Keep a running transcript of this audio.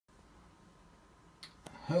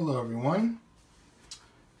Hello everyone,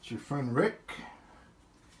 it's your friend Rick.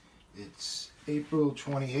 It's April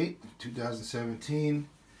 28th, 2017.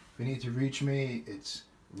 If you need to reach me, it's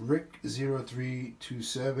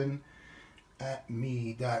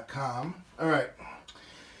rick0327@me.com. Alright,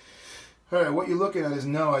 what you're looking at is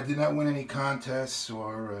no, I did not win any contests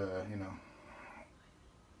or,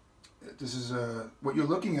 this is, what you're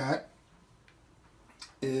looking at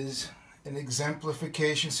is an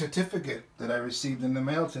exemplification certificate that I received in the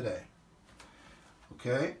mail today.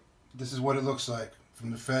 Okay, this is what it looks like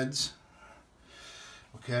from the feds.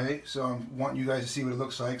 Okay, so I want you guys to see what it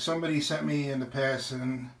looks like. Somebody sent me in the past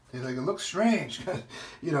and they're like, it looks strange,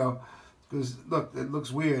 because look, it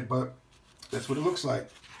looks weird, but that's what it looks like.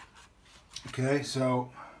 Okay,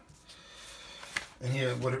 so, and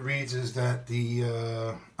here what it reads is that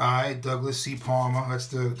I, Douglas C. Palmer, that's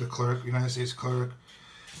the clerk, United States clerk,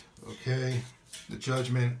 okay, the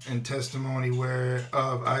judgment and testimony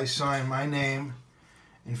whereof I sign my name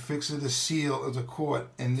and fix the seal of the court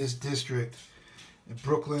in this district in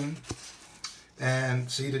Brooklyn,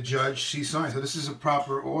 and see the judge, she signed. So this is a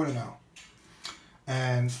proper order now.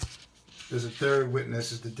 And there's a third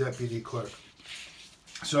witness, is the deputy clerk.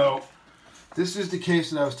 So this is the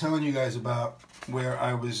case that I was telling you guys about, where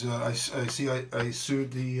I was, I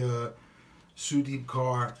sued the Sudeep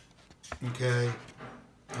car, okay.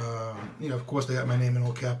 Of course they got my name in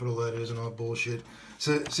all capital letters and all bullshit.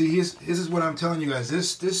 So see, this is what I'm telling you guys.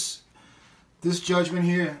 This judgment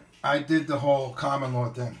here, I did the whole common law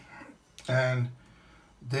thing, and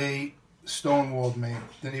they stonewalled me.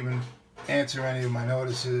 Didn't even answer any of my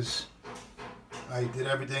notices. I did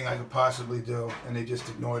everything I could possibly do, and they just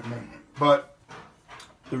ignored me. But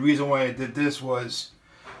the reason why I did this was,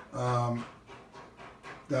 now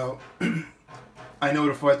I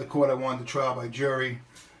notified the court I wanted the trial by jury.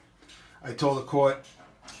 I told the court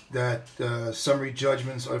that summary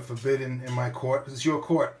judgments are forbidden in my court, because it's your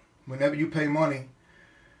court. Whenever you pay money,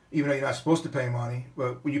 even though you're not supposed to pay money,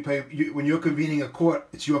 but when when you're convening a court,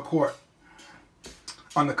 it's your court.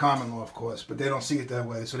 On the common law, of course, but they don't see it that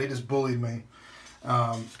way, so they just bullied me.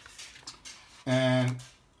 And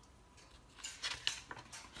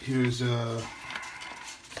here's okay,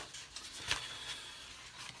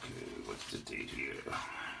 what's the date here?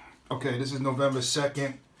 Okay, this is November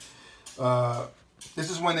 2nd.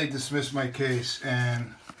 This is when they dismissed my case,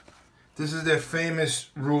 and this is their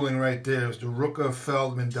famous ruling right there. It's the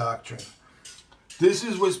Rooker-Feldman doctrine. This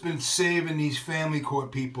is what's been saving these family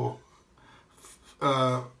court people.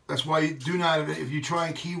 That's why you do not, if you try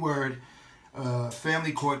and keyword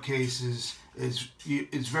family court cases,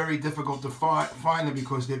 it's very difficult to find them,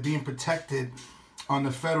 because they're being protected on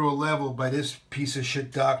the federal level by this piece of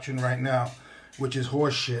shit doctrine right now, which is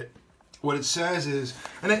horse shit. What it says is,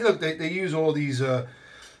 and they use all these,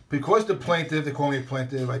 because the plaintiff, they call me a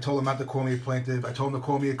plaintiff, I told them not to call me a plaintiff, I told them to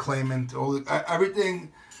call me a claimant,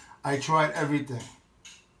 everything, I tried everything.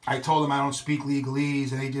 I told them I don't speak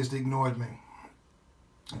legalese, and they just ignored me.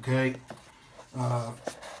 Okay? I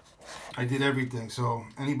did everything. So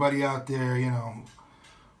anybody out there,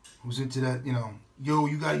 who's into that, yo,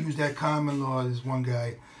 you gotta use that common law, this one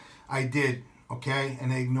guy, I did, okay?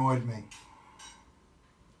 And they ignored me.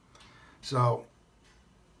 So,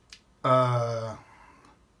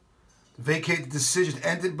 vacate the decision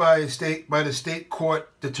ended by the state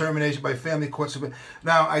court determination by family court.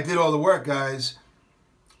 Now, I did all the work, guys.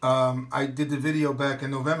 I did the video back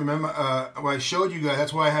in November. Remember, I showed you guys.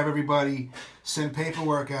 That's why I have everybody send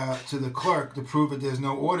paperwork out to the clerk to prove that there's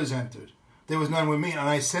no orders entered. There was none with me, and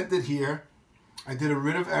I sent it here. I did a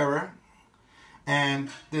writ of error,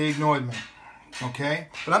 and they ignored me. Okay?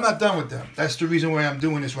 But I'm not done with them. That's the reason why I'm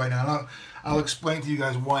doing this right now. And I'll explain to you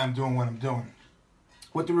guys why I'm doing what I'm doing.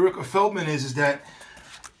 What the Rooker-Feldman is that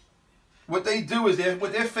what they do is,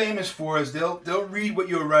 what they're famous for is they'll read what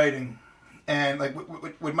you're writing. And like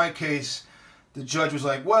with my case, the judge was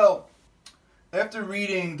like, well, after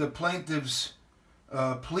reading the plaintiff's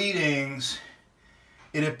pleadings,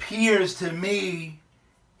 it appears to me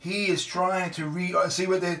he is trying to see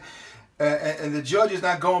what they... and the judge is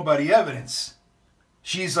not going by the evidence.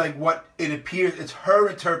 She's like, what it appears, it's her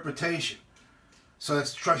interpretation. So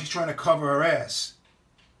she's trying to cover her ass.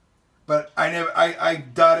 But I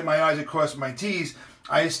dotted my I's and crossed my T's.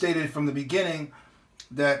 I stated from the beginning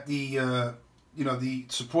that the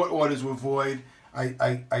support orders were void.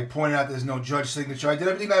 I pointed out there's no judge signature. I did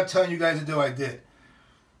everything that I'm telling you guys to do, I did.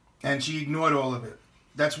 And she ignored all of it.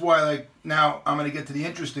 That's why, now I'm going to get to the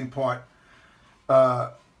interesting part.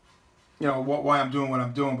 Why I'm doing what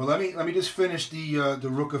I'm doing. But let me just finish the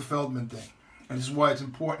Rooker-Feldman thing. And this is why it's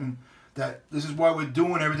important this is why we're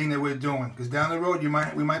doing everything that we're doing. Because down the road,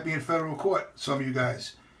 we might be in federal court, some of you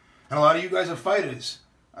guys. And a lot of you guys are fighters.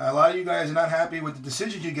 A lot of you guys are not happy with the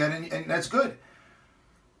decisions you get, and that's good.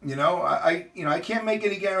 You know, I can't make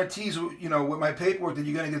any guarantees, you know, with my paperwork that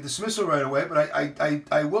you're going to get dismissal right away, but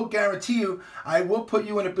I will guarantee you, I will put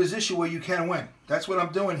you in a position where you can win. That's what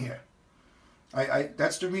I'm doing here.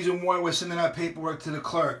 That's the reason why we're sending out paperwork to the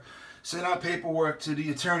clerk, send out paperwork to the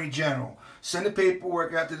attorney general, send the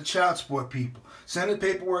paperwork out to the child support people, send the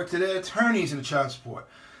paperwork to the attorneys in the child support,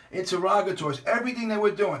 interrogatories, everything that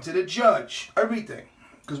we're doing, to the judge, everything.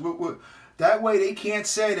 Because that way they can't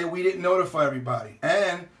say that we didn't notify everybody.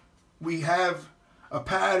 And we have a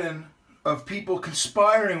pattern of people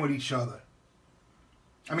conspiring with each other.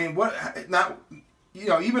 I mean, what? Not, you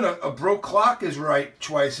know, even a broke clock is right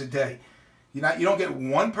twice a day. You don't get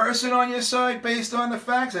one person on your side based on the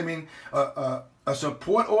facts. I mean, a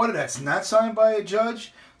support order that's not signed by a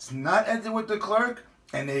judge, it's not entered with the clerk,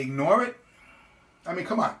 and they ignore it. I mean,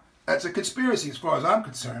 come on. That's a conspiracy as far as I'm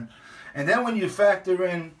concerned. And then when you factor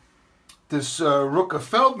in this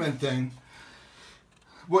Rooker-Feldman thing,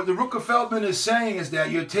 what the Rooker-Feldman is saying is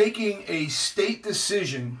that you're taking a state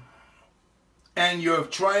decision and you're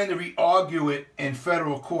trying to re-argue it in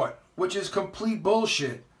federal court, which is complete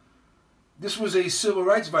bullshit. This was a civil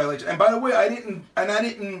rights violation. And by the way, I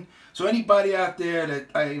didn't, so anybody out there that,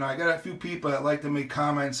 I got a few people that like to make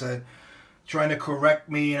comments that trying to correct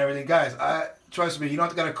me and everything. Guys, trust me, you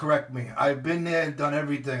don't got to correct me. I've been there and done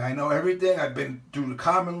everything. I know everything. I've been through the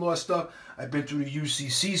common law stuff. I've been through the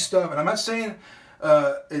UCC stuff. And I'm not saying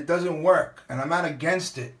it doesn't work. And I'm not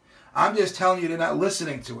against it. I'm just telling you they're not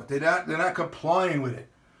listening to it. They're not complying with it.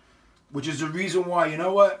 Which is the reason why, you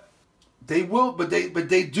know what? They will, but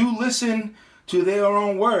they do listen to their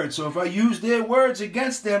own words. So if I use their words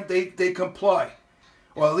against them, they comply.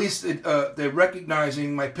 Or at least they're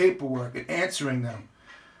recognizing my paperwork and answering them.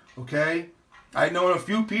 Okay? I know a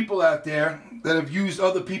few people out there that have used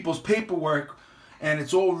other people's paperwork, and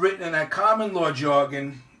it's all written in that common law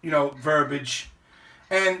jargon, verbiage,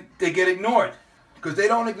 and they get ignored because they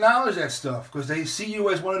don't acknowledge that stuff because they see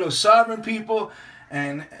you as one of those sovereign people.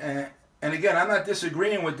 And again, I'm not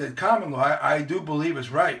disagreeing with the common law. I do believe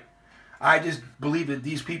it's right. I just believe that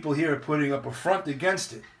these people here are putting up a front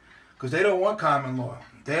against it because they don't want common law.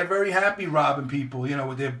 They're very happy robbing people,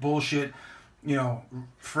 with their bullshit,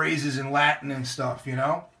 phrases in Latin and stuff,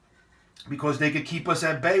 because they could keep us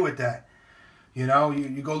at bay with that. You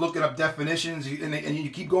go looking up definitions and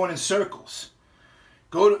you keep going in circles.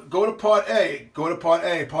 Go to part A. Go to part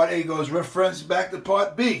A. Part A goes reference back to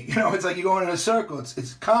part B. It's like you're going in a circle.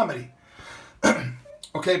 It's comedy.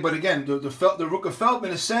 Okay, but again, the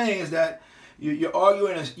Rooker-Feldman is saying is that you're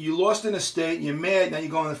arguing, you lost in the state, you're mad, now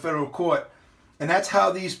you're going to federal court. And that's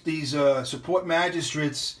how these support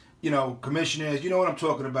magistrates, commissioners, you know what I'm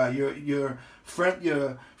talking about. Your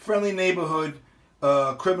friendly neighborhood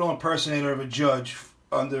criminal impersonator of a judge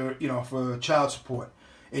under, for child support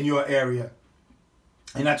in your area.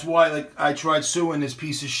 And that's why, I tried suing this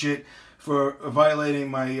piece of shit for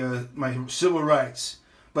violating my my civil rights.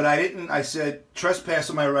 But I didn't. I said trespass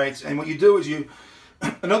on my rights. And what you do is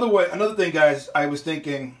another thing, guys. I was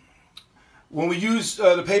thinking when we use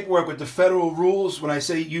the paperwork with the federal rules. When I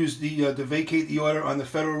say use the vacate the order on the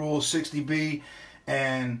federal rule 60B,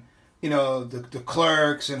 and the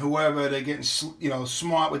clerks and whoever, they're getting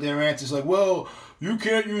smart with their answers. Like, well, you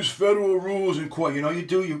can't use federal rules in court. You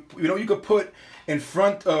do. You could put in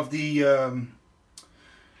front of the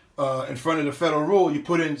federal rule. You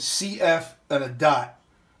put in CF and a dot.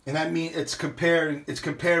 And that means it's comparing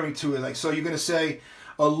to it. So you're going to say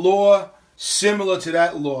a law similar to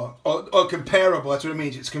that law or comparable. That's what it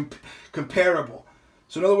means. It's comparable.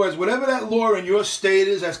 So in other words, whatever that law in your state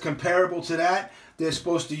is that's comparable to that, they're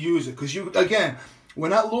supposed to use it. Because again, we're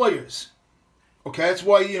not lawyers. Okay, that's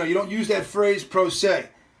why you don't use that phrase pro se.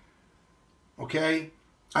 Okay,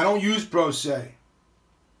 I don't use pro se.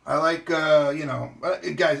 I like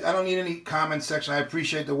guys. I don't need any comment section. I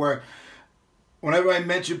appreciate the work. Whenever I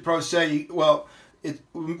mention pro se,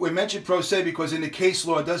 we mention pro se because in the case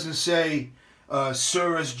law it doesn't say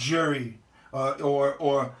surus jury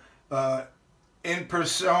or in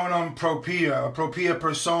personam propria or propria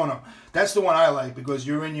personam. That's the one I like because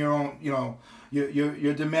you're in your own.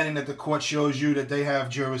 You're demanding that the court shows you that they have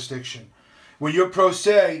jurisdiction. When you're pro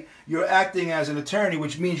se, you're acting as an attorney,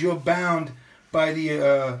 which means you're bound by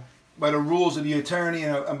the rules of the attorney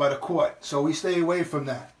and by the court. So we stay away from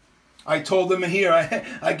that. I told them here,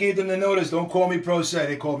 I gave them the notice, don't call me pro se.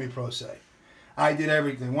 They called me pro se. I did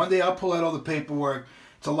everything. One day I'll pull out all the paperwork.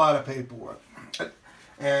 It's a lot of paperwork.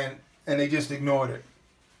 And they just ignored it.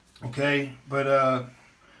 Okay? But,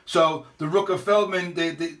 so the Rooker-Feldman,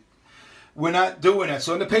 we're not doing that.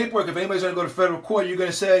 So in the paperwork, if anybody's going to go to federal court, you're going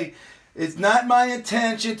to say, it's not my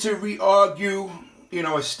intention to re-argue,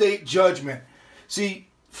 a state judgment. See,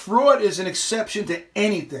 fraud is an exception to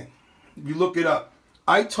anything. You look it up.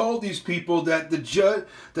 I told these people that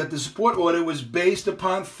the support order was based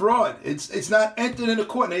upon fraud. It's not entered into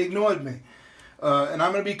court, and they ignored me. And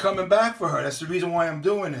I'm going to be coming back for her. That's the reason why I'm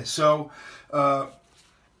doing this. So,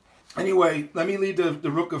 anyway, let me leave the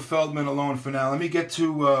Rooker-Feldman alone for now. Let me get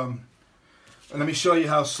to, and let me show you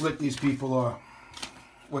how slick these people are.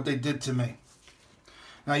 What they did to me.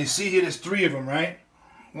 Now, you see here, there's 3 of them, right?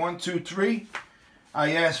 1, 2, 3.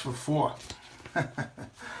 I asked for 4. All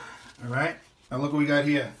right? Now, look what we got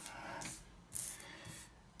here.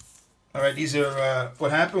 All right, these are,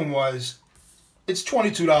 what happened was, it's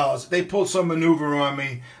 $22. They pulled some maneuver on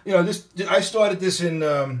me. I started this in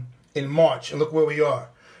March, and look where we are.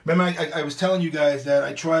 Remember, I was telling you guys that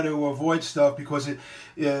I try to avoid stuff because when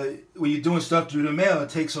you're doing stuff through the mail, it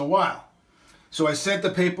takes a while. So I sent the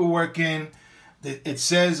paperwork in. It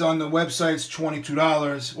says on the website it's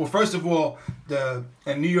 $22. Well, first of all,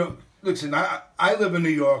 in New York, listen, I live in New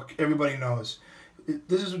York. Everybody knows.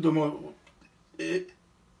 This is the most.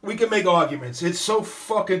 We can make arguments. It's so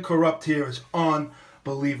fucking corrupt here. It's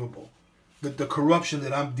unbelievable. The corruption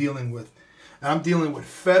that I'm dealing with. And I'm dealing with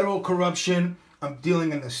federal corruption. I'm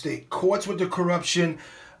dealing in the state courts with the corruption.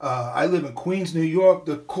 I live in Queens, New York.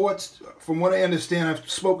 The courts, from what I understand, I've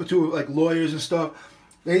spoken to like lawyers and stuff.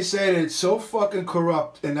 They say that it's so fucking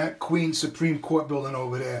corrupt in that Queens Supreme Court building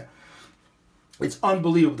over there. It's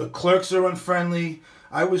unbelievable. The clerks are unfriendly.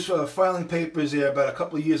 I was filing papers there about a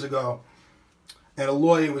couple of years ago, and a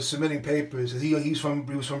lawyer was submitting papers. He was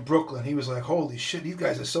from Brooklyn. He was like, "Holy shit, these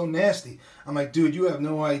guys are so nasty." I'm like, "Dude, you have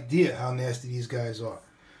no idea how nasty these guys are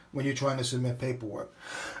when you're trying to submit paperwork."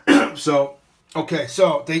 So I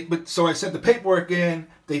sent the paperwork in.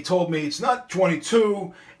 They told me it's not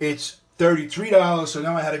 $22, it's $33. So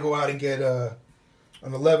now I had to go out and get an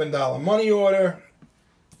 $11 money order.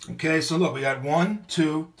 Okay, so look, we got 1,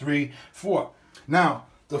 2, 3, 4. Now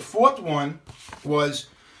the 4th one was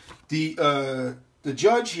the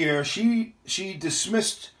judge here. She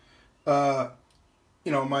dismissed my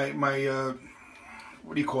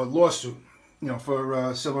what do you call it, lawsuit,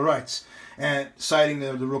 for civil rights, and citing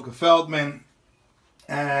the Rooker-Feldman.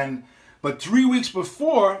 But 3 weeks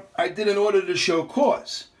before, I did an order to show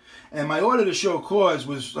cause. And my order to show cause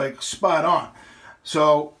was like spot on.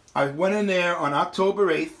 So I went in there on October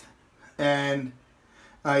 8th, and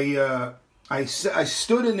I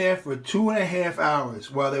stood in there for 2.5 hours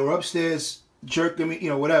while they were upstairs jerking me,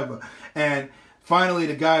 whatever. And finally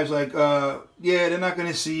the guy was like, yeah, they're not going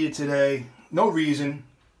to see you today. No reason.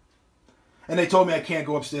 And they told me I can't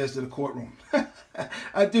go upstairs to the courtroom.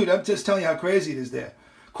 Dude, I'm just telling you how crazy it is there.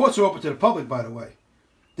 Courts are open to the public, by the way.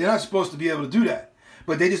 They're not supposed to be able to do that.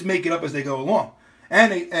 But they just make it up as they go along.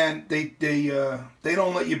 And they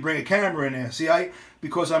don't let you bring a camera in there. See,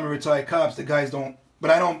 because I'm a retired cop, the guys don't. But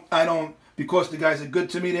I don't because the guys are good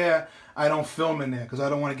to me there. I don't film in there because I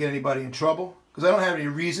don't want to get anybody in trouble. Because I don't have any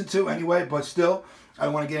reason to anyway. But still, I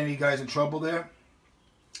don't want to get any guys in trouble there.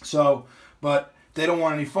 So, but they don't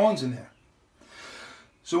want any phones in there.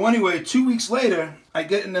 So anyway, 2 weeks later, I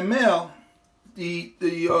get in the mail the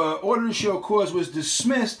order to show cause was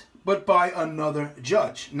dismissed, but by another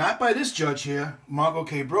judge. Not by this judge here, Margot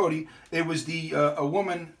K. Brody. It was a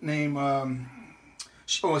woman named,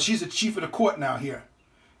 she's the chief of the court now here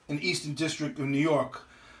in the Eastern District of New York.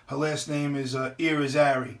 Her last name is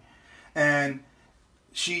Irizarry. And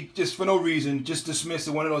she just, for no reason, just dismissed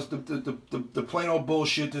it. One of those, the plain old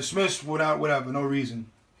bullshit, dismissed without whatever, no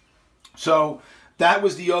reason. So that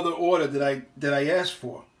was the other order that I asked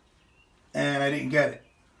for. And I didn't get it.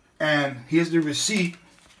 And here's the receipt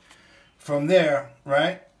from there,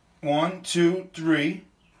 right? 1, 2, 3.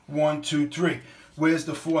 1, 2, 3. Where's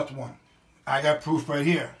the 4th one? I got proof right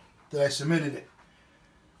here that I submitted it.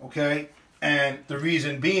 Okay? And the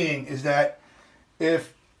reason being is that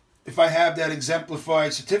if I have that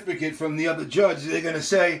exemplified certificate from the other judge, they're going to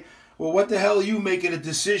say, well, what the hell are you making a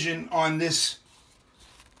decision on this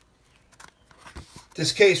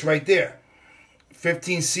case right there?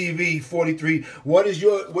 15 CV 43. What is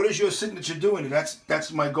your signature doing?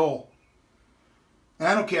 That's my goal. And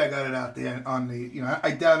I don't care. I got it out there on the.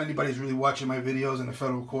 I doubt anybody's really watching my videos in the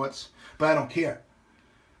federal courts, but I don't care.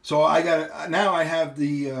 So now I have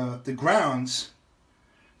the grounds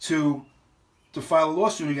to file a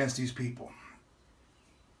lawsuit against these people.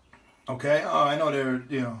 Okay. Oh, I know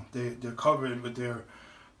they're covered with their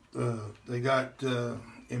they got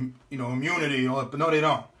immunity, but no, they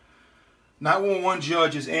don't. Not when one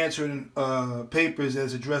judge is answering papers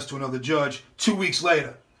as addressed to another judge 2 weeks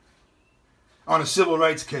later. on a civil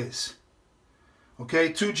rights case.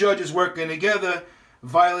 Okay, 2 judges working together,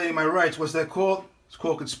 violating my rights. What's that called? It's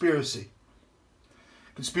called conspiracy.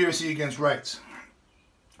 Conspiracy against rights.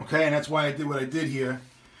 Okay, and that's why I did what I did here,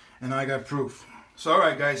 and I got proof. So, all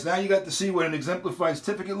right, guys, now you got to see what an exemplified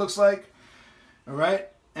certificate looks like. All right,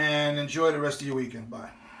 and enjoy the rest of your weekend. Bye.